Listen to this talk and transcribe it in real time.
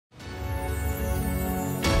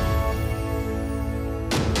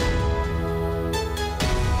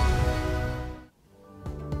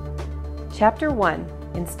Chapter 1.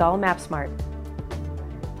 Install MapSmart.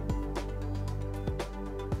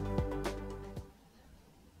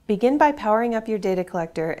 Begin by powering up your data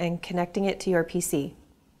collector and connecting it to your PC.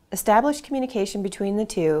 Establish communication between the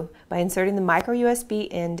two by inserting the micro USB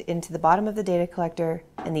end into the bottom of the data collector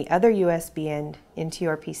and the other USB end into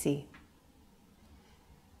your PC.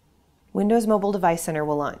 Windows Mobile Device Center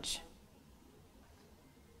will launch.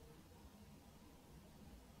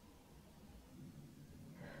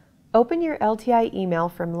 Open your LTI email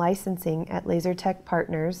from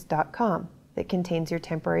licensing@lasertechpartners.com that contains your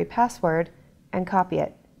temporary password and copy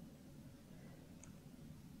it.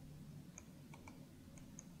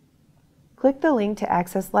 Click the link to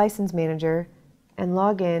access License Manager and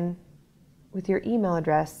log in with your email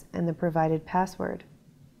address and the provided password.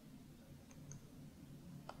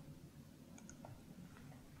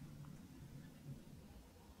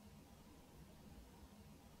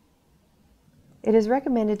 It is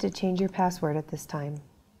recommended to change your password at this time.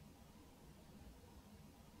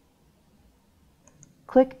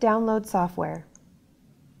 Click Download Software.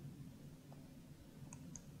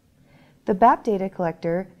 The BAP data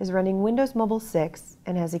collector is running Windows Mobile 6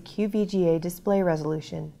 and has a QVGA display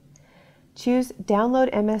resolution. Choose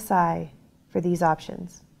Download MSI for these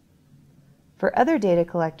options. For other data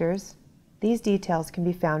collectors, these details can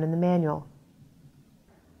be found in the manual.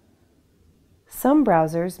 Some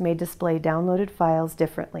browsers may display downloaded files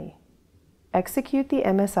differently. Execute the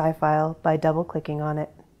MSI file by double-clicking on it,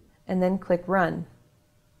 and then click Run.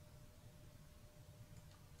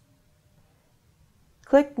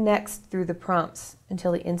 Click Next through the prompts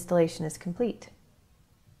until the installation is complete.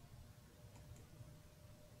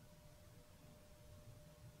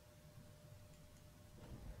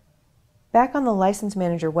 Back on the License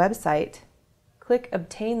Manager website, click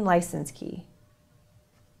Obtain License Key.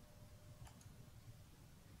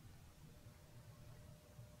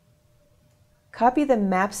 Copy the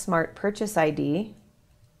MapSmart purchase ID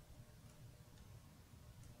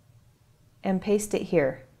and paste it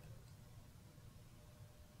here.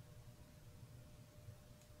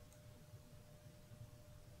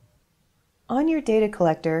 On your data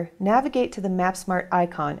collector, navigate to the MapSmart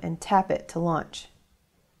icon and tap it to launch.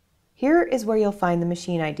 Here is where you'll find the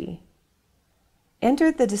machine ID.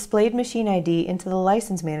 Enter the displayed machine ID into the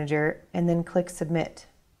License Manager and then click Submit.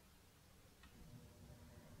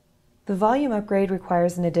 The volume upgrade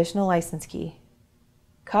requires an additional license key.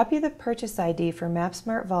 Copy the purchase ID for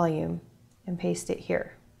MapSmart volume and paste it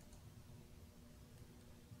here.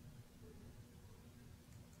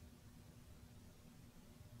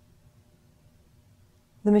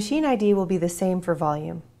 The machine ID will be the same for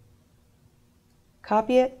volume.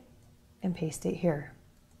 Copy it and paste it here.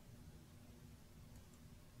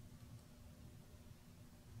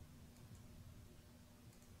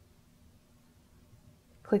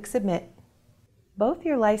 Click Submit. Both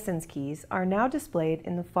your license keys are now displayed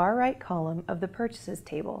in the far right column of the Purchases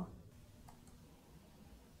table.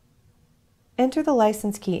 Enter the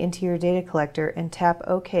license key into your data collector and tap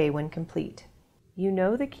OK when complete. You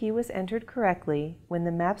know the key was entered correctly when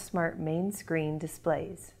the MapSmart main screen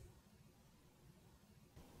displays.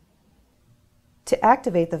 To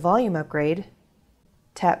activate the volume upgrade,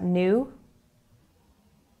 tap New,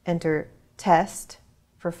 enter Test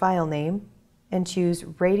for file name, and choose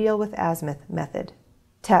Radial with Azimuth method.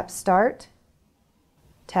 Tap Start,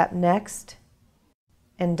 tap Next,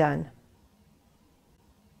 and Done.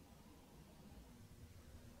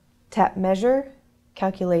 Tap Measure,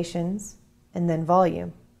 Calculations, and then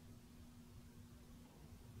Volume.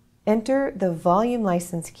 Enter the volume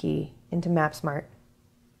license key into MapSmart.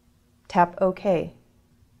 Tap OK.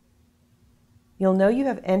 You'll know you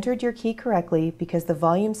have entered your key correctly because the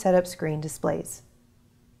volume setup screen displays.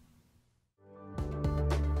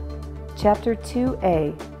 Chapter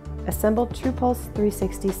 2A. Assemble TruPulse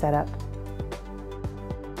 360 setup.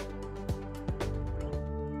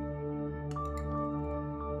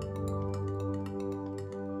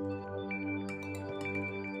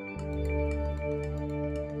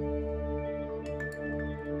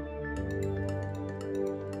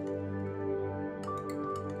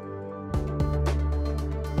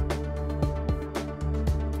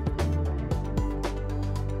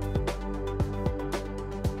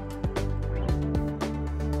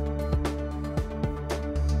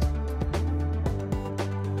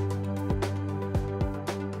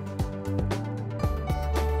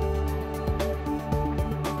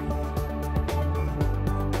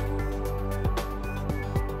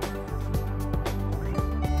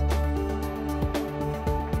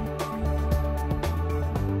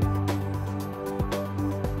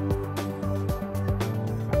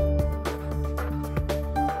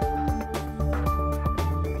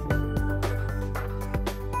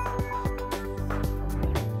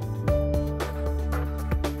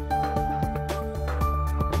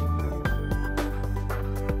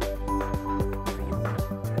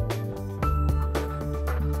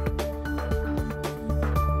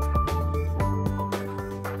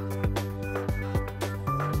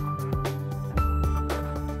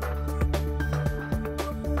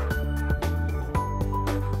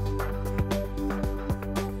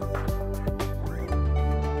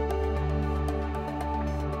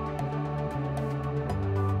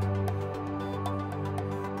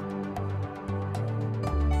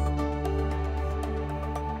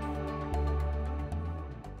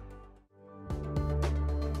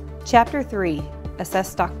 Chapter 3. Assess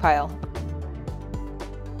Stockpile.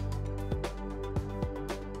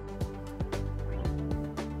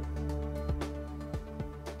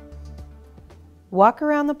 Walk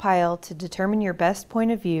around the pile to determine your best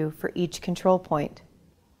point of view for each control point.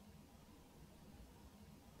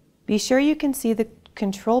 Be sure you can see the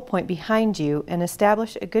control point behind you and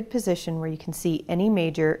establish a good position where you can see any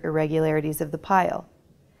major irregularities of the pile.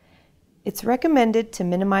 It's recommended to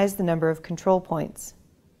minimize the number of control points.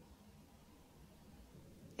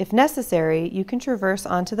 If necessary, you can traverse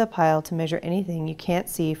onto the pile to measure anything you can't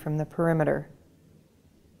see from the perimeter.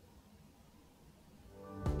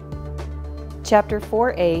 Chapter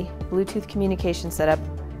 4A, Bluetooth Communication Setup.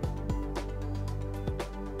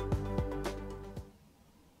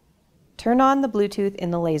 Turn on the Bluetooth in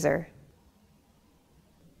the laser.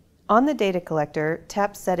 On the data collector,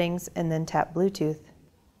 tap Settings and then tap Bluetooth.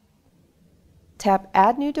 Tap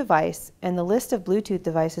Add New Device and the list of Bluetooth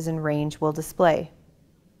devices in range will display.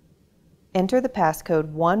 Enter the passcode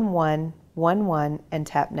 1111 and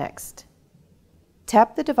tap Next.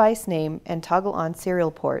 Tap the device name and toggle on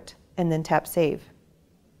Serial Port and then tap Save.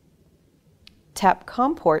 Tap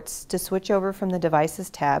COM Ports to switch over from the Devices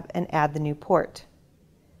tab and add the new port.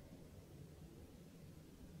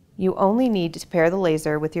 You only need to pair the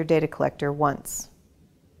laser with your data collector once.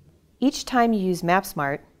 Each time you use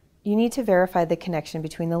MapSmart, you need to verify the connection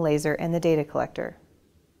between the laser and the data collector.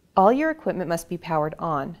 All your equipment must be powered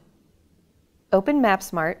on. Open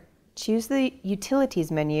MapSmart, choose the Utilities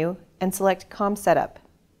menu, and select COM Setup.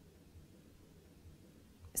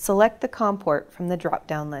 Select the COM port from the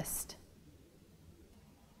drop-down list.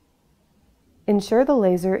 Ensure the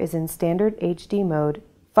laser is in standard HD mode.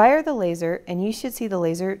 Fire the laser and you should see the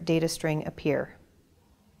laser data string appear.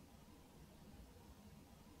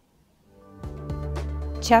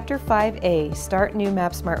 Chapter 5A, Start New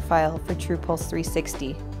MapSmart File for TruPulse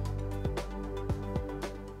 360.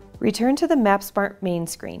 Return to the MapSmart main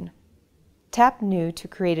screen. Tap New to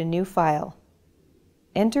create a new file.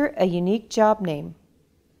 Enter a unique job name.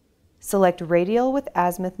 Select Radial with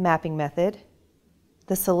Azimuth Mapping Method.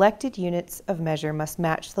 The selected units of measure must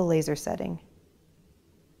match the laser setting.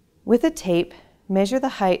 With a tape, measure the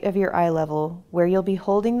height of your eye level where you'll be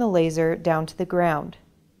holding the laser down to the ground.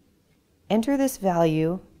 Enter this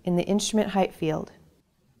value in the instrument height field.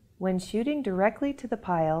 When shooting directly to the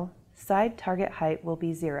pile, side target height will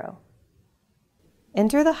be 0.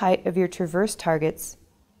 Enter the height of your traverse targets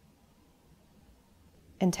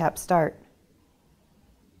and tap Start.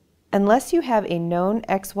 Unless you have a known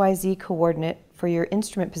XYZ coordinate for your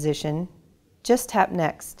instrument position, just tap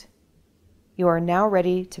Next. You are now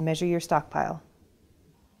ready to measure your stockpile.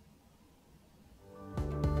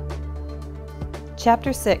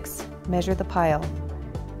 Chapter 6, Measure the Pile.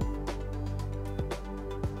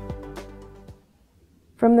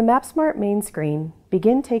 From the MapSmart main screen,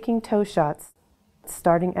 begin taking toe shots,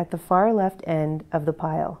 starting at the far left end of the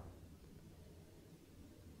pile.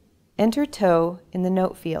 Enter toe in the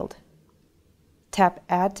note field. Tap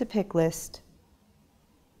Add to Pick List,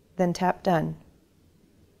 then tap Done.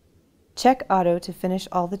 Check Auto to finish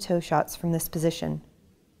all the toe shots from this position.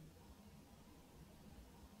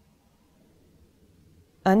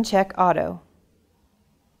 Uncheck Auto.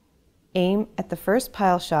 Aim at the first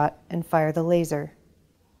pile shot and fire the laser.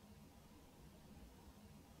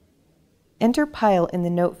 Enter Pile in the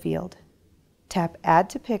note field. Tap Add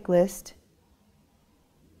to Pick List,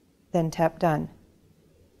 then tap Done.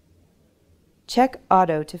 Check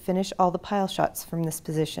Auto to finish all the pile shots from this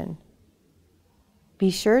position. Be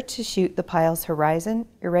sure to shoot the pile's horizon,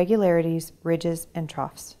 irregularities, ridges, and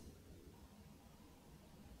troughs.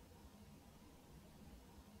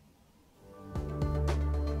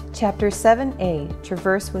 Chapter 7A,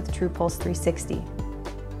 Traverse with TruPulse 360.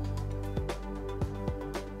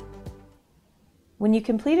 When you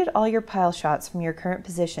completed all your pile shots from your current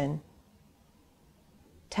position,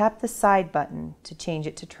 tap the Side button to change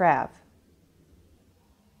it to Trav.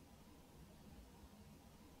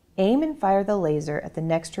 Aim and fire the laser at the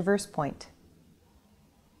next traverse point.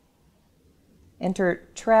 Enter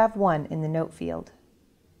Trav1 in the note field.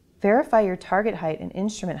 Verify your target height and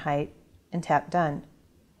instrument height and tap Done.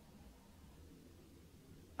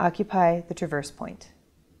 Occupy the traverse point.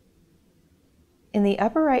 In the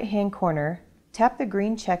upper right-hand corner, tap the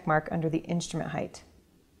green check mark under the instrument height.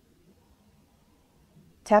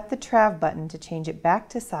 Tap the Trav button to change it back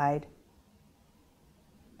to side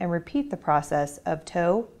and repeat the process of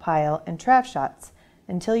toe, pile, and trav shots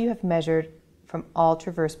until you have measured from all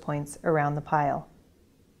traverse points around the pile.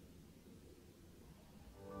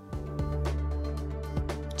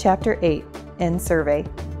 Chapter 8, End Survey.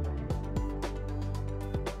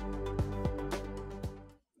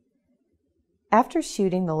 After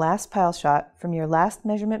shooting the last pile shot from your last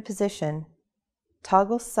measurement position,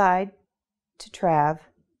 toggle side to trav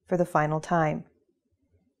for the final time.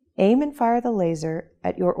 Aim and fire the laser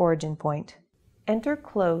at your origin point. Enter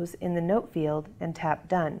close in the note field and tap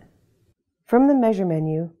Done. From the measure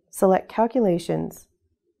menu, select Calculations,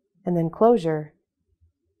 and then Closure,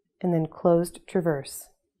 and then Closed Traverse.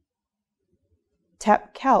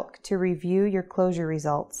 Tap Calc to review your closure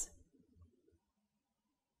results.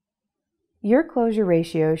 Your closure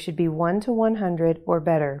ratio should be 1 to 100 or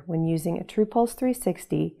better when using a TruPulse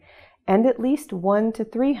 360 and at least 1 to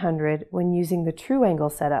 300 when using the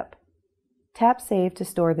TruAngle setup. Tap Save to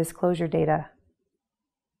store this closure data.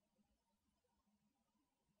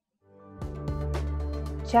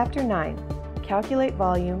 Chapter 9. Calculate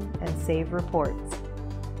volume and save reports.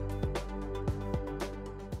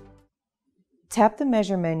 Tap the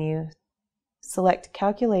Measure menu, select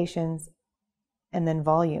Calculations, and then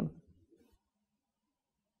Volume.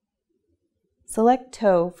 Select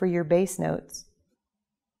Toe for your base notes,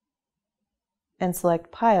 and select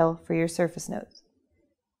Pile for your surface notes.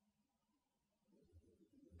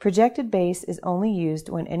 Projected base is only used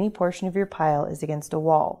when any portion of your pile is against a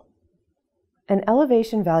wall. An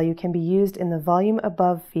elevation value can be used in the Volume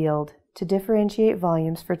Above field to differentiate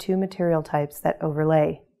volumes for two material types that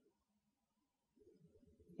overlay.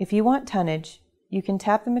 If you want tonnage, you can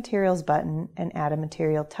tap the Materials button and add a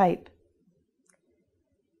material type.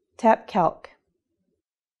 Tap Calc.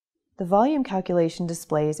 The volume calculation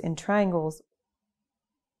displays in triangles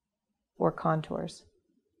or contours.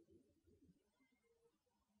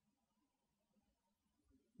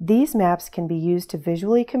 These maps can be used to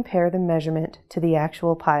visually compare the measurement to the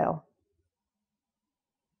actual pile.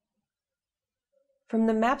 From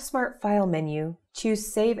the MapSmart File menu,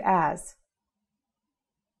 choose Save As.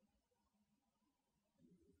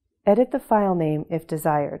 Edit the file name if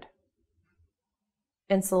desired,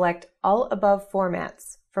 and select All Above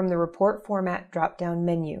Formats from the Report Format drop-down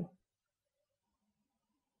menu.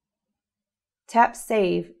 Tap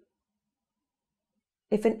Save.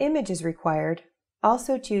 If an image is required,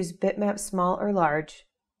 also choose Bitmap Small or Large,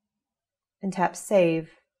 and tap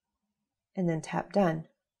Save, and then tap Done.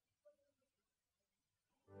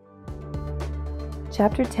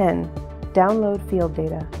 Chapter 10. Download Field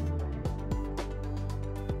Data.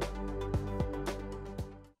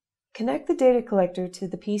 Connect the data collector to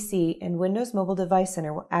the PC and Windows Mobile Device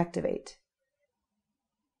Center will activate.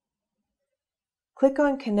 Click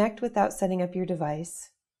on Connect without setting up your device,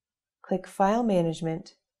 click File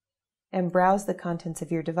Management, and browse the contents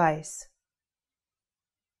of your device.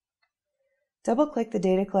 Double-click the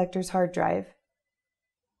data collector's hard drive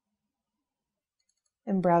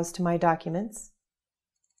and browse to My Documents,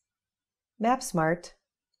 MapSmart,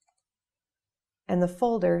 and the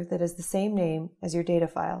folder that is the same name as your data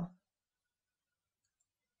file.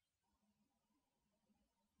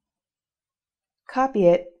 Copy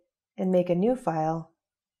it and make a new file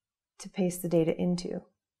to paste the data into.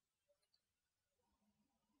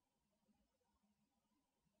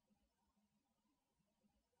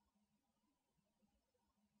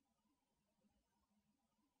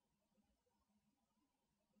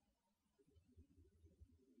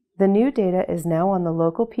 The new data is now on the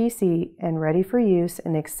local PC and ready for use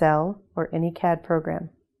in Excel or any CAD program.